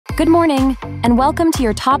Good morning, and welcome to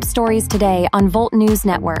your top stories today on Volt News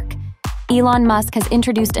Network. Elon Musk has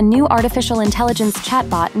introduced a new artificial intelligence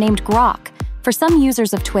chatbot named Grok for some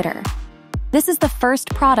users of Twitter. This is the first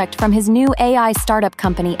product from his new AI startup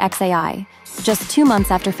company, XAI, just 2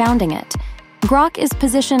 months after founding it. Grok is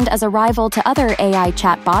positioned as a rival to other AI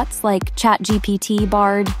chatbots like ChatGPT,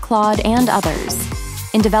 Bard, Claude, and others.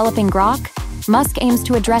 In developing Grok, Musk aims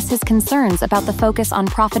to address his concerns about the focus on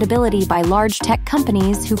profitability by large tech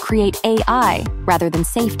companies who create AI rather than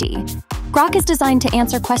safety. Grok is designed to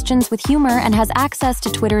answer questions with humor and has access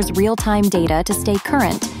to Twitter's real-time data to stay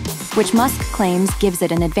current, which Musk claims gives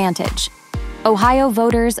it an advantage. Ohio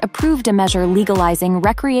voters approved a measure legalizing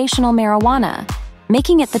recreational marijuana,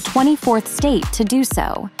 making it the 24th state to do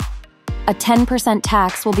so. A 10%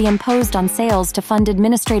 tax will be imposed on sales to fund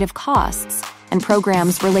administrative costs and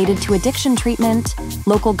programs related to addiction treatment,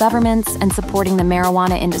 local governments, and supporting the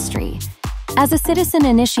marijuana industry. As a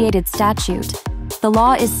citizen-initiated statute, the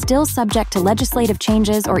law is still subject to legislative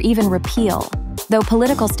changes or even repeal, though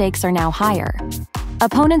political stakes are now higher.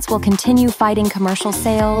 Opponents will continue fighting commercial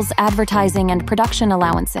sales, advertising, and production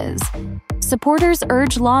allowances. Supporters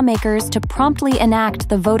urge lawmakers to promptly enact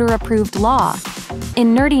the voter-approved law.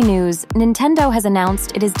 In nerdy news, Nintendo has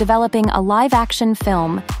announced it is developing a live-action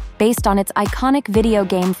film based on its iconic video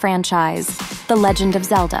game franchise, The Legend of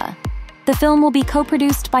Zelda. The film will be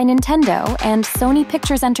co-produced by Nintendo and Sony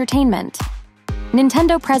Pictures Entertainment.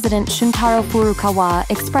 Nintendo President Shuntaro Furukawa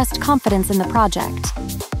expressed confidence in the project,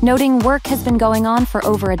 noting work has been going on for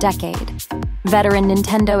over a decade. Veteran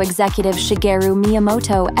Nintendo executive Shigeru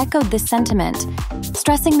Miyamoto echoed this sentiment,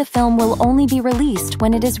 stressing the film will only be released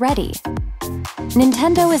when it is ready.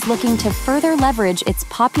 Nintendo is looking to further leverage its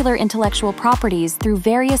popular intellectual properties through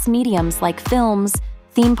various mediums like films,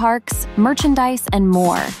 theme parks, merchandise, and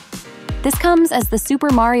more. This comes as the Super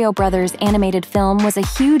Mario Bros. Animated film was a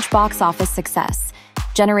huge box office success,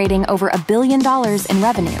 generating over $1 billion in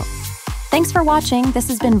revenue. Thanks for watching. This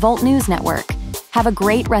has been Volt News Network. Have a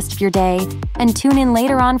great rest of your day, and tune in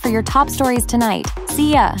later on for your top stories tonight.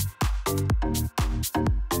 See ya!